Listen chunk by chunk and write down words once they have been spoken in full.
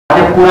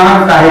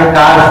पुरान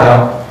साहित्यकार सब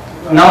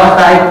नव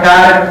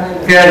साहित्यकार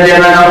के जे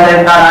नव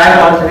साहित्यकार आए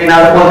और छथिन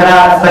और ओकरा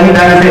सही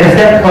ढंग से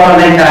एक्सेप्ट कर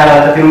नहीं चाह रहल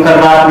छथिन, उनकर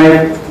बात में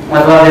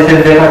मतलब जैसे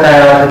देखा चाह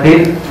रहल छथिन,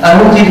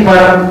 अनु चीज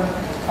पर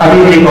अभी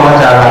भी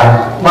पहुंचा रहा है।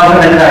 बस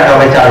जनता का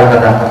विचार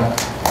कथा पर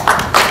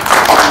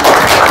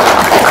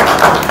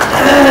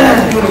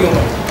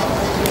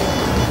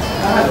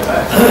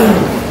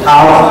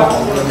आओ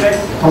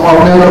हम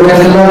अपने लोग के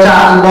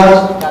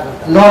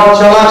लौट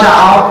चलो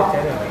चाहो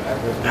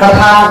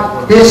कथा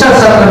तेसर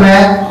सत्र में।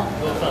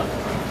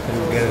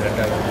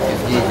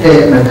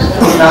 एक मिनट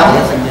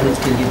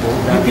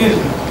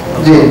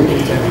जी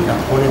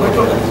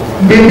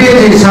बीपी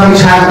जी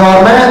समीक्षा दौर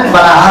में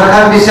बड़ा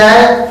हर विषय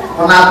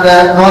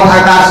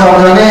नौथाकार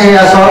समझने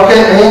या सबके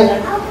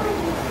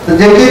तो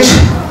जे किछ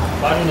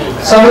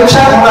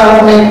समीक्षा हमरा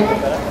लोग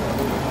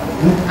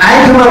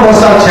आँख में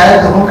बसल है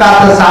तो उनका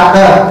तो साथ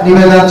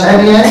निवेदन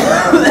चाहिए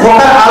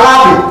ओकर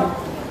अलावे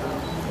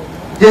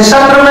जे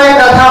सत्र में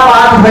कथा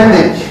पाठ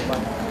भेजे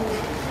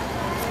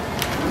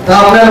तो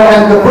अपने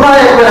लोगन के पुनः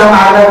एक बेर हम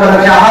आग्रह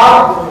करना चाहब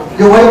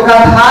कि वही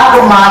कथा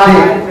के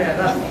मादे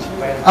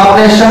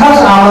अपने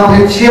सहस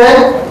आमंत्रित छिए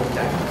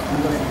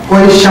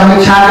कोई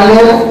समीक्षा के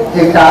लिए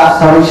एक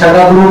समीक्षक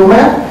रूप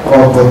में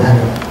और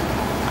धन्यवाद।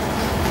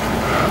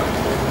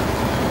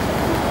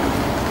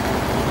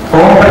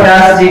 ओम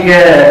प्रकाश जी के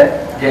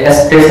जे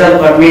स्पेशल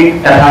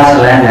परमिट कथा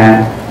चलन है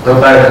तो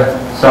पर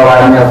सब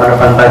आदमी अपन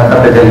अपन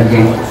वक्तव्य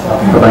देलखिन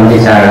अपन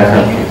विचार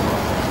रखलखिन।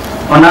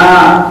 ओना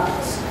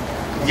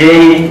जे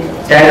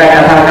चारिटा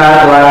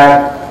कथाकार द्वारा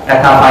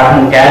कथा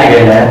पाठन कयल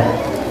गेल है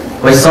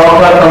ओहि सब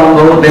पर तो हम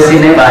बहुत बेसी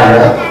नहीं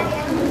बाजब,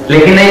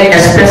 लेकिन एक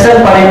स्पेशल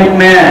परमिट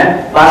में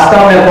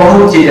वास्तव में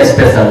बहुत चीज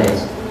स्पेशल है।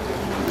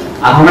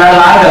 हमरा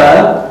लागल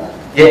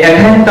जे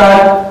एखन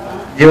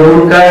तक जो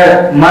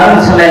उनकर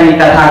मर्म छलनि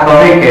कथा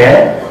कहे के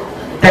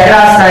तकरा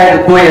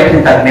शायद कोई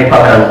अखन तक नहीं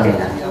पकड़ल के।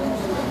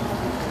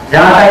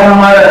 जहाँ तक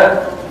हमर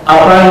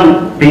अपन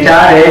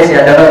विचार है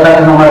या जब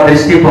तक हमर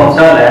दृष्टि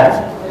पहुंचल है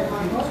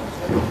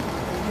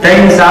तै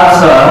हिसाब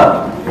से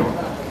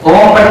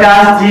ओम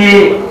प्रकाश जी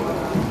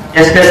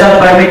स्पेशल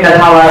परमिट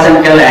कथा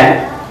वाचन कलें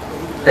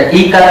तो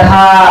ई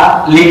कथा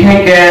लिखे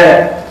के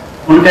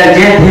उनका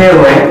जे ध्येय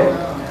हुए,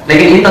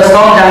 लेकिन ई तो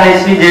सब जाने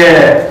छी जे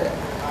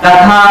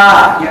कथा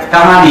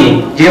कहानी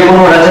जे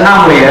कोनो रचना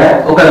होय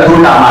है ओकर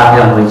दूटा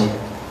माध्यम होय छै,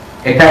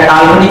 एकटा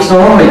काल्पनिक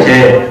सेहो होय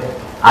छै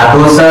आ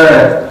दोसर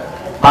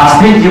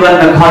वास्तविक जीवन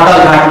में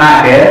घटल घटना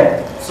के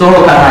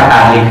सेहो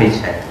कथाकार लिखै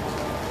छै।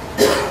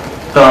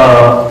 तो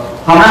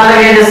हमरा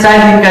लगे जे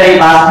शायद हिनकर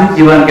वास्तविक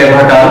जीवन के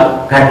घटल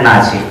घटना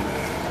छै।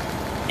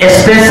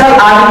 स्पेशल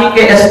आदमी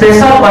के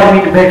स्पेशल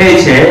परमिट भेटे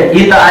छै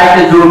ई तो आइ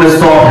के युग में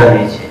सब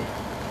जनै छै,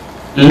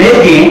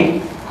 लेकिन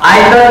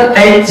आई तक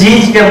एहि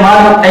चीज के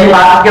मर्म एहि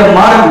बात के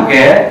मर्म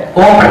के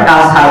ओम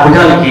प्रकाश झा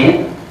बुझलखिन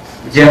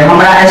जे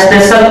हमरा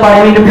स्पेशल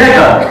परमिट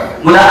भेटल,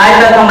 मुदा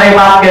आई तक हम एहि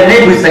बात के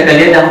नहीं बुझ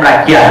सकलिए जे हमरा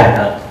किया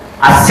भेटल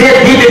आ से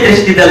दिव्य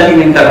दृष्टि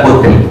देलखिन हिनकर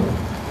पुत्री।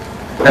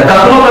 तो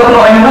कखनो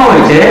कखनो एहनो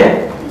होइ छै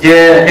जे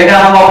एकरा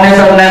हम अपने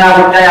सब नैना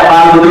गुटका या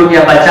बाल बुजुर्ग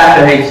या बच्चा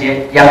कहै छियै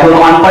या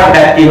कोनो अनपढ़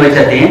व्यक्ति होइ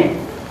छथिन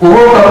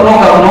ओहो कखनो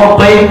कखनो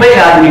पैघ पैघ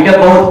आदमी के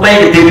बहुत पैघ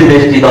दिव्य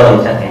दृष्टि दऽ दै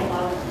छथिन।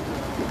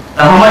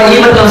 तो हमर ई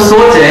मतलब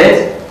सोच है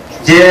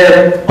जे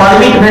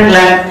परमिट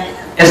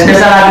भेटलनि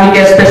स्पेशल आदमी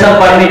के स्पेशल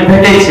परमिट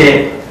भेटे छै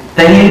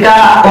तो हिनका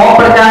ओम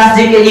प्रकाश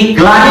जी के ई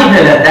ग्लानि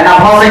भेल हेतनि आ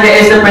भऽ सके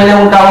एहिसे पहले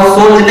उनका वो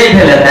सोच नहीं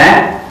भेल हेतनि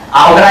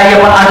आ ओकरा ई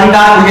अपन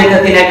अधिकार बुझैत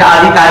हेथिन एकटा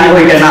अधिकारी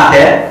होय के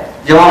नाते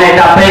जे हम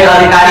एकटा पैघ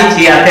अधिकारी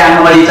छी आ तें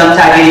हमर ई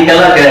चमचागिरी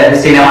केलक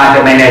सिनेमा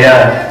के मैनेजर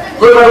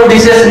ओहि पर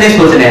विशेष नहीं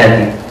सोचने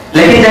हेथिन।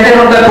 लेकिन जखन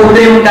हुनकर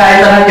पुत्री उनका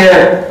एहि तरह के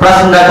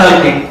प्रश्न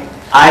रखलखिन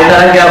आ एहि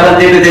तरह के अपन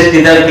दिव्य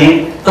दृष्टि देलखिन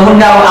तो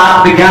हुनका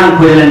आत्मविज्ञान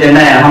खुजलनि जे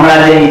नहीं हमरा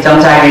जे ई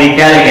चमचागिरी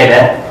कयल गेल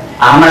है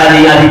आ हमरा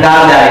जे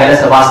अधिकार देल गेल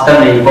से वास्तव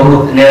में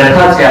बहुत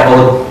निरर्थक छै आ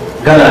बहुत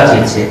गलत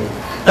चीज छै।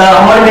 तो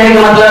हमर कहे के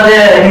मतलब जे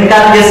हिनका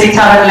जे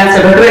शिक्षा भेटलनि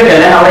से भेटबे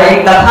केलनि और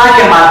एक कथा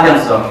के माध्यम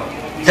से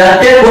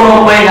जते कोनो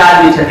पैघ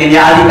आदमी छथिन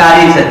या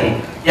अधिकारी छथिन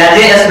या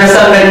जे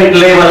स्पेशल परमिट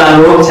ले वाला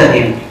लोग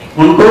छथिन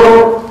उनको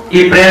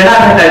ई प्रेरणा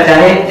भेटल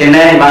चाहे जे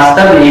नहीं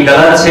वास्तव में ई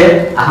गलत छै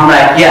आ हमरा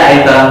किया एहि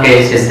तरह के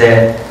छै से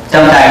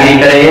चमचागिरी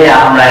करे या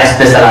हमरा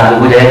स्पेशल आदमी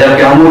बुझे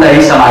जबकि हम तो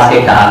समाज के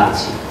एकटा आदमी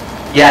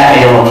छी या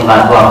कहियो हम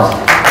बात वापस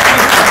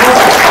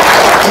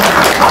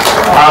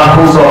आप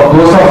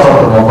दोसर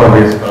सत्र में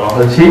प्रवेश कर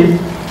रहल छी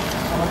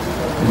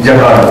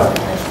जकर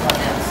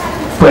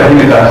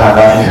पहिल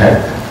कथाकार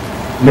छथि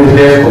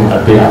मिथिलेश कुमार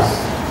व्यास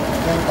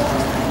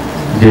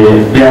जे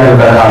व्यास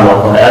कथा लऽ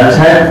कऽ आयल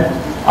छथि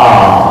आ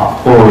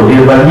ओ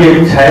निर्बलीय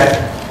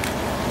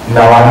छथि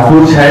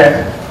नवानपुर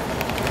छथि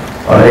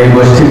और एहि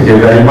गोष्ठीक जे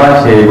गरिमा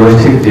छै एहि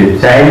गोष्ठीक जे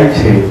चालि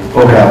छै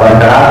ओकरा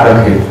बरकरार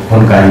रखे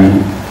हुनका ई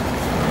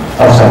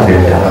अवसर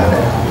देल जा रहल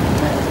है।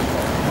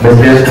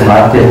 मिथिलेश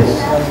कुमार व्यास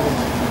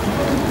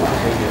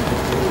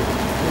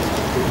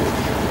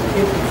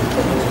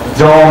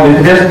जो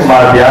मिथिलेश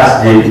कुमार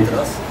व्यास जी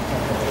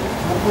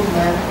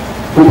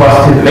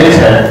उपस्थित नहीं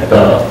है तो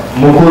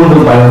मुकुंद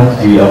महंत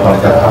जी अपन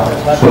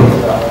कथा सुन।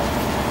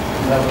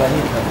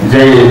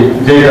 जे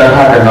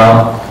कथा के नाम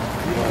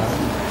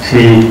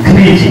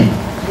 3G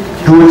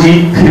 2G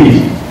 3G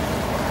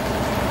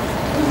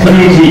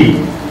 3G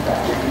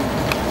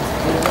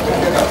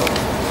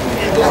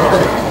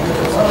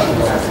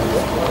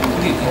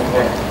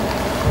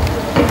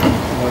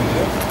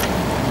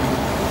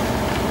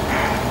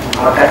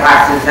कथा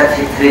शीर्षक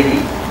 3G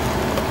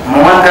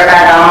मोहन कका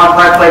गाँव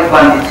पर पैघ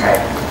पंडित है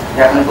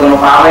जखन कोनो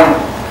पाबनि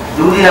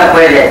 2 दिन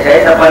पड़ि जाइ छै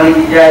तऽ पंडित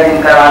जी जाहि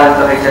दिन करवा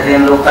सकै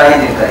छथिन लोक ताहि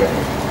दिन करै छै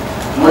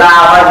मुदा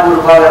आवाज दूर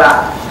भऽ गेला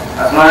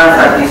स्मरण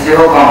शक्ति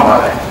सेहो कम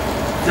भऽ गेल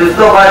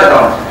सुस्तो बड़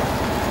कम छै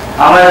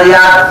हमर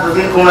याद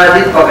सुशील कुमार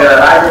जी पकड़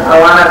राज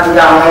भगवानक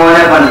पूजा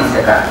मोहने पंडित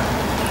से कर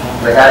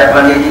बेचारे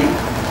पंडित जी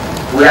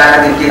पूजा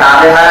के दिन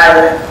किताबें हरा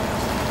गए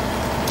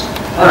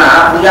ना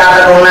पूजा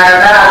के होना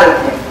करा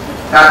देलखिन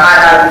कथा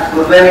का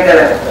पूर्वे नहीं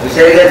करे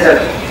बिसर गए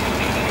सब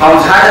हम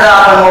छाड़ दा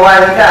अपन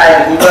मोबाइल निकाल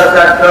गूगल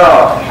सर्च करो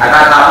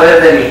कथा पढ़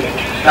देली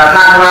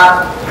कथा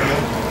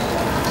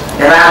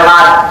के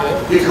बाद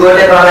किछु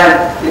गोटे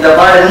कहलन ई तो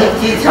बड़ नीक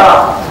चीज छ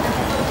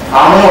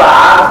हमहु आ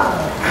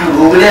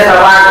गूगले से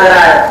बात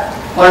कराए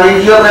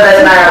पंडितियों के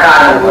रचना का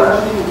कार्य पर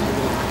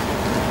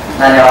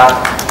धन्यवाद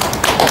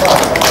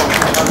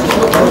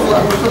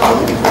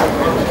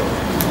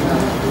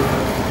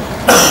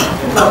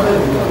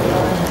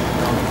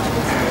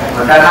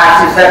कथा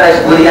शीर्षक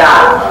है बुढ़िया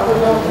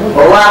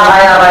बउआ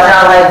भाई आ बच्चा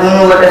भाई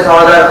दुनू गोटे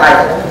सहोदर खाए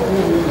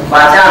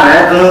बच्चा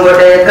में दुनू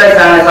गोटे एक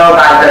संगे सब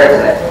काज करे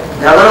छले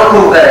झगड़ो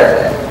खूब करे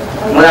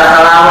छले मुदा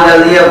सलाह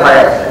जल्दी भऽ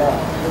जाइ छै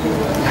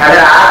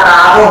झगड़ा तऽ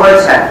आबो होइ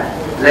छै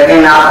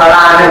लेकिन आब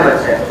सलाह नहि होइ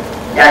छै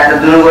कियाक तऽ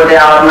दुनू गोटे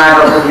अपना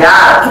के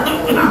बुझियार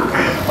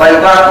पैघ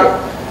के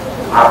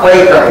आ पैघ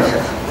कहै छै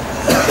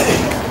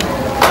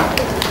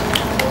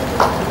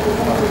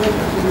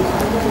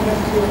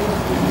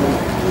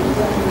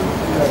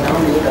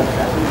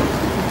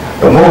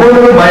तो मुगल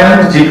में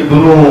मयंक जी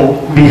दोनों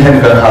बिहन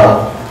कथा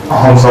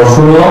हम सब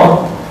सुनलहुँ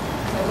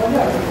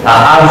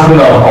आब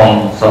सुनब हम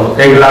सब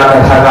अगिला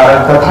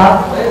कथाकारक कथा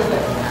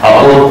आ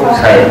ओ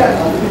छै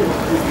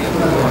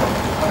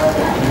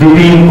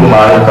विपिन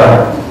कुमार कर्ण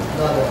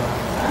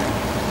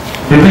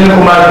विपिन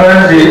कुमार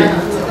कर्ण जी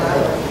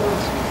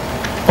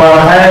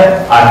पढ़ाई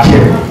आ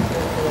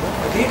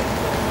खेती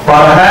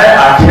पढ़ाई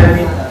आ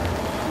खेती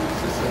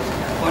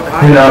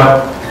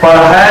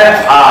पढ़ाई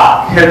आ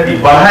खेती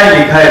पढ़ाई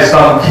लिखाई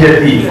सब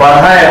खेती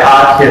पढ़ाई आ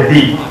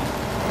खेती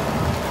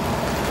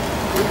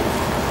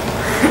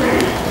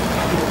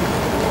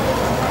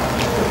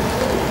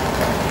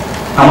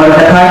हमारे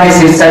कथा के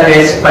शीर्षक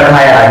है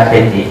पढ़ाई आ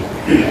खेती।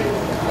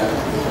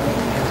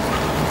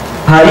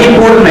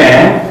 हरिपुर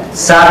में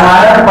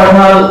साधारण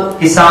पढ़ल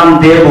किसान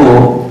देवो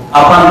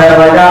अपन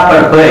दरवाजा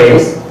पर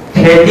बैस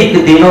खेती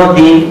के दिनों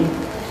दिन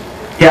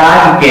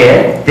त्याग के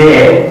दे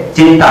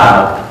चिंता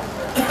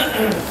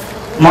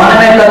मन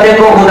में कते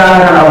को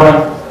उदाहरण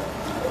अवन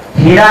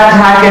हीरा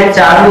झा के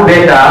चारू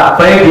बेटा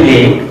पढ़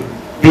लिख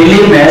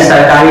दिल्ली में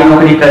सरकारी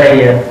नौकरी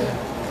करे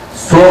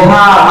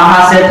शोभा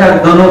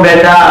महासेठक दोनों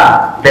बेटा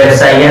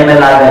व्यवसाय में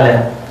लागल है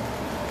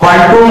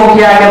पलटू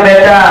मुखिया के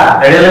बेटा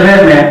रेलवे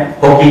में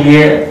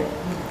वकीलिए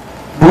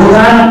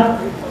बुधन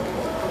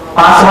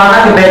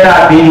पासवानक बेटा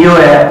बीडीओ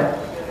है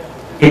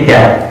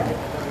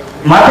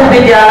इत्यादि मध्य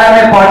विद्यालय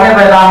में पढ़ने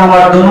वाला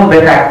हमारे दोनों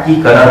बेटा की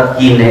करत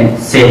की ने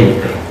से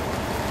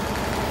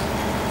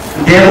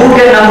देवू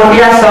के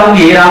नंगोटिया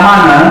संगी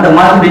रामानंद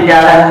मध्य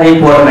विद्यालय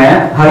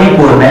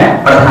हरिपुर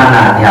में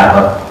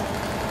प्रधानाध्यापक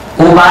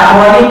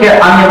बागवानी के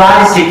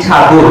अनिवार्य शिक्षा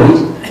बोझ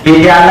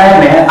विद्यालय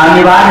में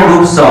अनिवार्य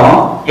रूप से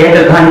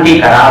 1 घंटी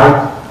करावे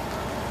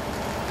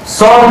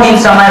 100 दिन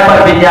समय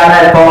पर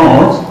विद्यालय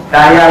पहुंच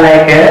कार्यालय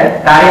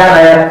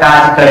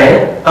काज करे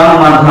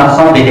कम मध्यम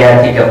से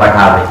विद्यार्थी के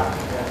पढ़ावे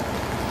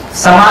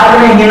समाज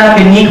में हिनक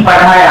नीक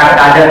पढ़ाई आ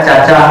काजक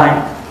चर्चा है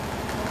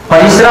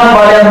परिश्रम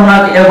वाले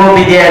हुनक एगो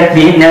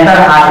विद्यार्थी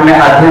नेतरहाट में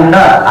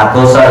अध्ययनरत आ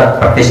दोसर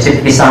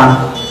प्रतिष्ठित किसान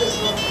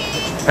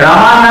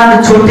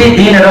रामानंद छुट्टी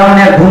दिन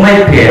रहने घूमे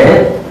फिरे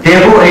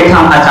देवू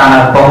एठाम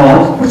अचानक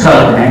पहुंच पूछल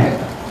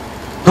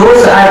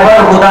दोस्त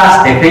आइबर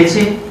उदास देखे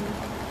छी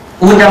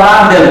उ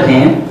जवाब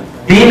देलखिन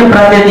दिन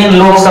प्रतिदिन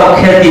लोग सब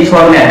खेती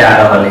छोड़ने जा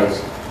रहल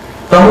अछि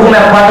तहू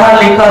में पढ़ल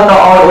लिखल तो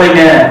और ओइ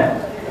में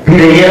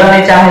भिड़े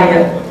नहीं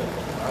चाहिए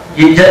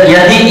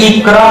यदि ई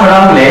क्रम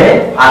रहले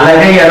आ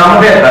लगे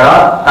रहबे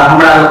करत त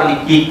हमरा लोग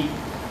की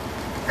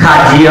खा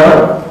जियो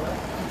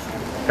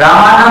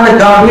रामानंद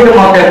गंभीर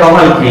मते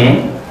कहलखिन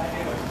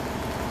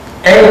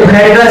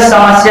भयगत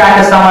समस्या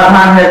के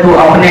समाधान हेतु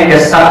अपने के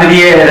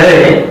सक्रिय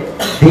रहे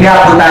धिया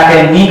पुता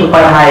के नीक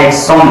पढ़ाई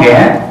संगे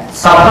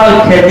सफल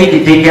खेती की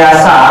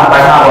जिज्ञासा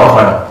बढ़ावा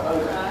पड़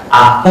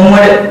आ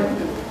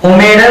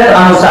उमेरक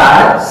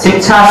अनुसार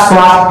शिक्षा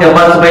स्वास्थ्य के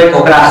बचबे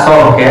ओकरा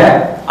सब के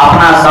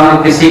अपना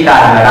संग कृषि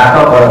कार्य में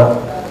राखऽ पड़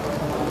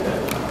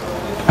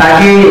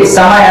ताकि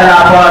समय अला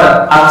पर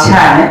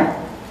अक्षय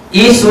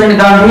ई सुन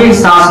गंभीर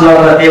सांस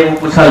लऽ के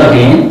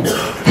पूछलखिन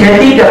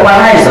खेती के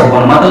पढ़ाई से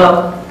कोन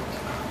मतलब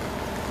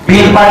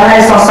बिन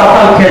पढ़ाई से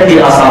सफल खेती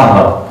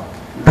असंभव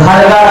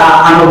धरगर आ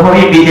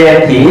अनुभवी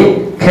विद्यार्थी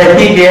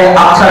खेती के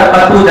अक्षर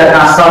कटु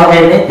जकाँ सहजे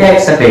नहीं त्याग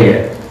सकैए।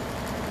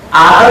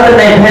 आदत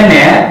नहीं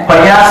भेने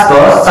प्रयास को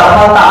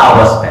सफलता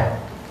अवश्य है।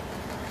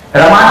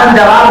 रामानंद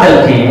जवाब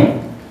देलखिन,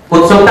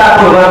 उत्सुकता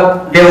पूर्वक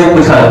देव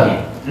पूछलखिन,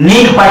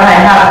 नीक पढ़ाई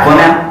हैत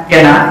कोना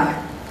केना?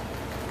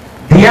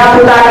 धिया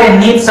पुता के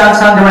नीक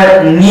सत्संग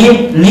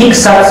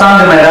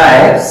में रह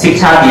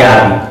शिक्षा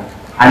दियाबी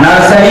आ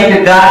नर्सरी के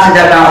गाछ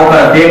जकाँ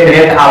ओकर देख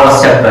रेख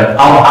आवश्यक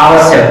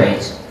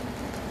अछि।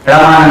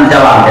 रामानंद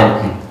जवाब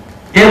देलखिन।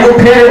 एगो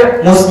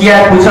फिर मुस्किया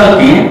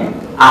पूछलखिन,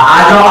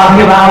 आजो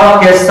अभिभावक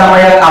के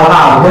समयक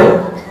अभाव हो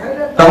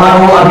तहन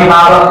वो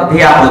अभिभावक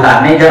धिया पुता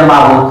नहीं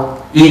जन्माबू,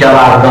 ई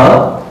जवाब दो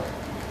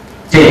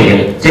चल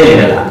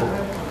गेला।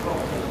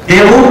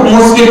 देवूक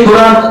मुस्की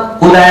तुरंत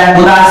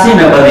उदासी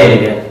में बदल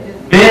गेल।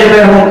 बेर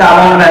बेर हुनका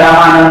मन में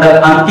रामानंदक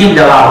अंतिम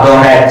जवाब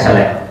दोहराइत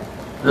छलै।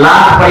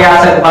 लाख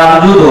प्रयासक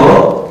बावजूदो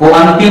वो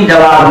अंतिम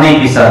जवाब नहीं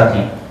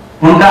बिसरथिन।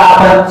 उनका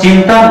अपन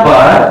चिंतन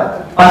पर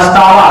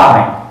पछतावा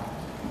है।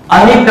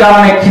 अही क्रम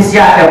में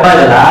खिसिया के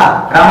बजला,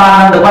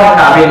 रामानंद बड़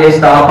काबिल अछि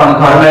तऽ अपन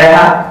घर में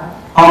रहा,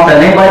 हम तो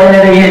नहीं बजने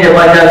रहिए जे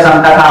बजल सन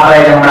कथा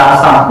बज हमरा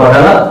अशांत कऽ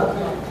देलक।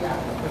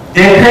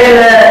 देखल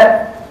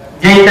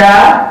जैता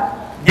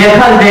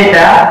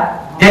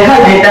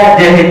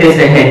जे हेते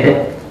से हेते,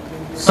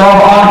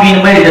 सब अन बिन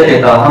मरि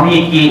जेते तो हमही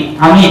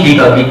जी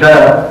की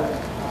कर।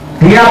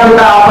 धिया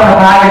पुता अपन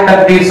भाग्य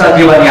तकदीर से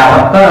जीवन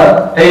यापन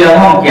कर, एहि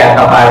हम क्या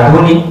कपार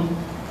धुनी।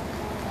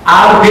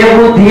 आब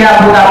देवू धिया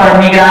पुता पर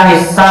निगरानी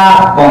साफ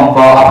कम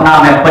कऽ अपना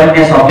में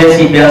पहिने से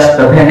बेसी व्यस्त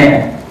भेने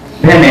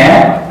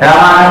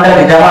रामानंदक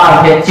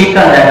जवाब के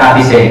चिकन जकाँ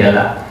बिसरि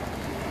गेला।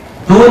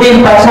 2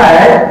 दिन पछाड़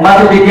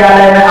मध्य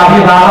विद्यालय में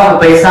अभिभावक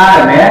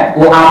बैसार में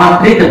वो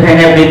आमंत्रित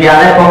भेने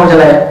विद्यालय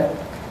पहुंचले।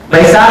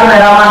 बैसार में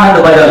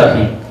रामानंद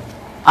बजलखिन,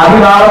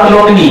 अभिभावक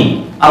लोकनि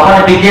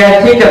अपन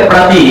विद्यार्थी के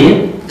प्रति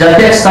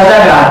जतेक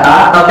सजग रहता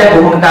ततेक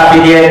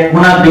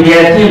हुनक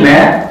विद्यार्थी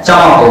में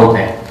चमक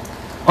होते।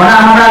 ओना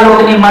हमरा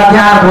लोकनि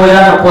मध्याह्न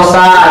भोजन,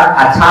 पोशाक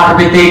आ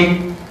छात्रवृत्तिक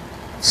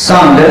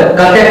संग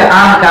कतेक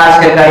आन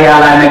काज के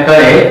कार्यालय में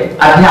करे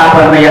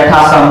अध्यापन में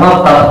यथासंभव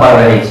तत्पर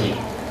रहे छी।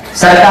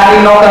 सरकारी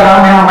नौकर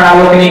में हमरा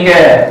लोकनि के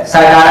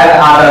सरकारक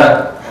आदर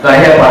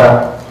कहे पर।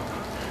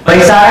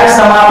 बैसारक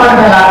समापन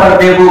भेला पर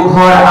देवू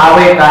घर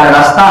आवे काल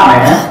रास्ता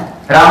में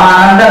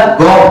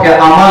रामानंदक गप के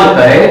अमल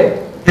करे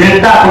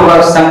दृढ़ता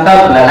पूर्वक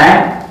संकल्प लेने,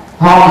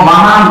 हम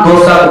महान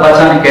दोषक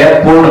वचन के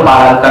पूर्ण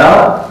पालन करब।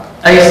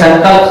 एहि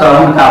संकल्प से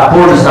उनका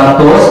पूर्ण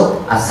संतोष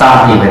आ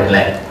शांति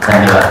भेटलै।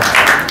 धन्यवाद।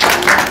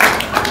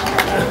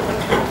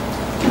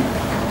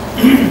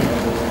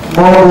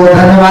 बहुत बहुत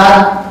धन्यवाद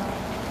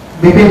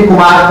विपिन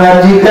कुमार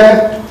कर जी के।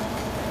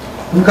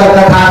 उनका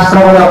कथा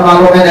श्रवण अपना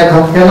लोग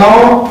हम केलौं,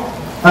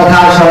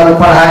 कथा श्रवण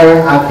पढ़ाई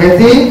आ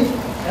खेती।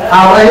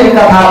 आ वही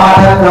कथा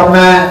पाठ्यक्रम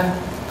में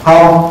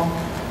हम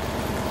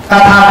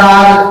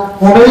कथाकार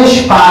उमेश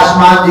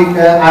पासवान जी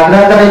के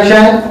आग्रह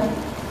करे,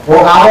 वो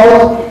आओ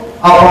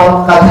अपन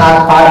कथा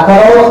पाठ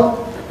करो।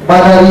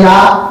 बदरिया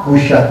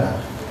भूषण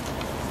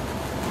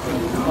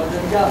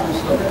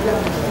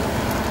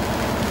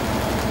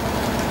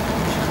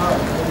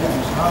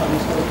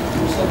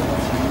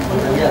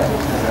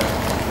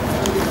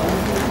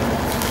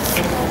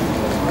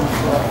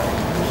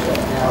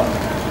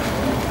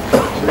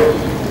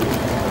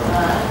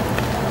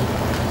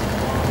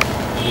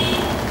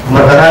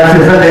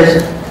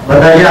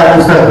बदरिया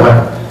पुस्तक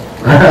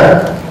घटक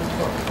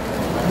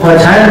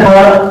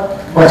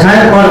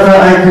पछाइन पर से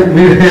आँखि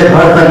मिलते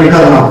घर से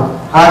निकलना।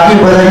 आकी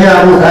बदरिया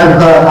मुँह आबि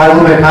कऽ आगू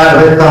में ठाढ़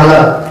होइत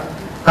कहलक,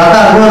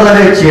 काका गोर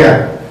लगै छियै।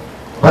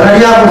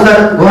 बदरिया पुस्तक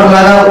गोर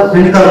लागल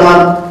सुनिकऽ मन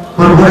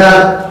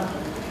फुरफुरायल,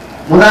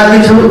 मुदा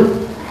किछु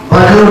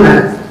बजलू नहि।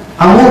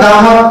 हमहूँ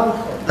गामक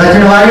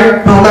दक्षिणवारी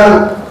टोकल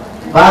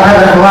बाधक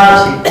रखवार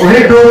छी। ओही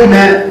टोक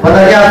में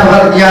बदरिया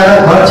सभक दियादक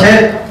घर छै।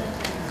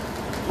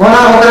 ओना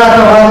ओकरा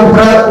सभक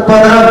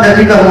उपद्रव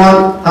देखि कऽ मन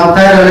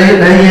तमसाइ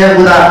रही है,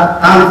 मुदा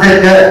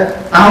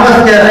तामस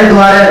के एहि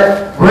दुआरे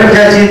घुटि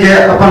जाइ छी जे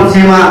अपन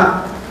सीमा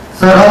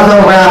सरहद से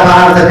ओकरा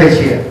बाहर सकै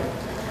छियै।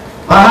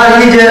 बाहर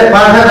ई जे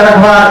बाधक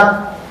रखवार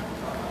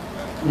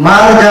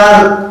माल जाल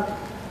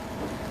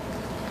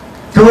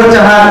चोर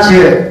चहार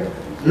छियै,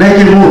 नहीं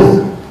कि मूस।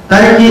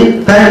 तैं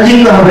की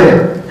कहबै,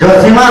 जब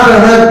सीमा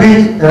सरहद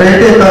बीच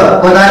रहते तो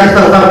कोदारी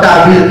से सबटा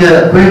बिल के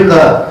खुलि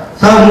कऽ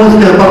सब मूस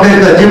के पकड़ि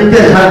कऽ जिमते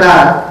झाड़का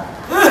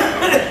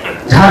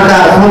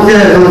सौंसे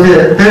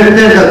तेड़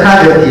के खा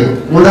देती।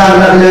 मुदा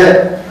लगले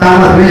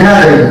तामस बुझा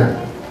रही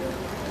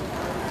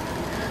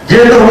जे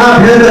तो वहाँ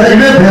भेल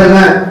जीवे भेल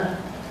में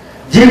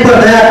जीव पर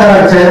दया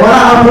करक छै। वहाँ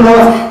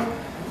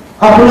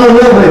अपनो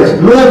लोभ अछि।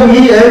 लोभ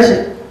ई अछि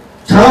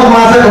 6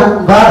 मासक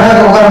बाधक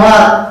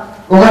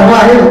ओकर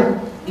बाही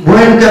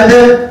बोइन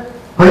कते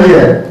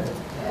होइए।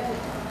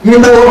 ई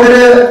तो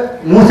ओकरे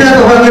मुँह से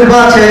तो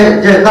कृपा छै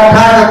जे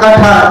कट्ठा के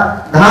कट्ठा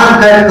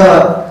धान काटि कऽ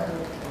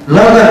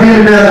लग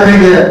बिल में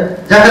रखिए,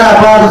 जकरा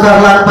बाद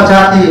सरलाक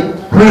पछाती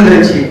खुलि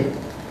दै छी।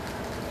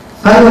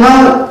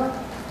 संगमन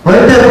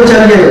होते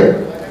पूछलिए,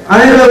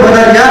 अरे रो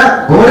बदरिया,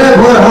 भोरे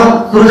भोर हम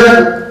सूरजक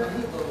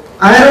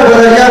आए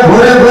बदलिया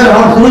भोरे भोर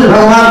हम सूर्य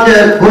भगवान के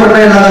गोर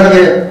नहीं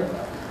लगलिए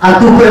आ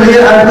तू पहले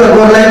आबि के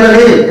गोर लग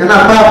लगी एना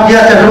पाप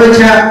किया चढ़बै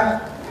छै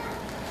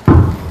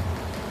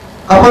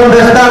अपन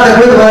व्यवस्था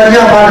देखबैत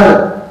बदलिया बाजल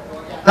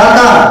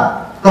दादा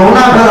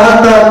कहुना भेल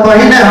तो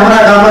पहिने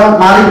हमरा गामक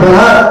मालिक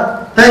भेल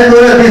तै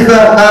तोरे दिस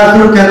काज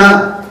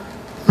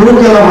शुरू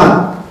केलहुँ हन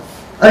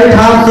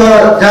एहिठाम से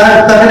जाय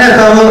तखने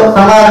सब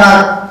समाज आ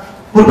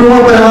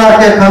कुटुंब परिवार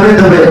के खबरी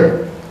देबै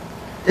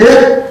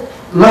एक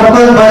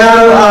लफकन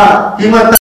बाजार आ कीमत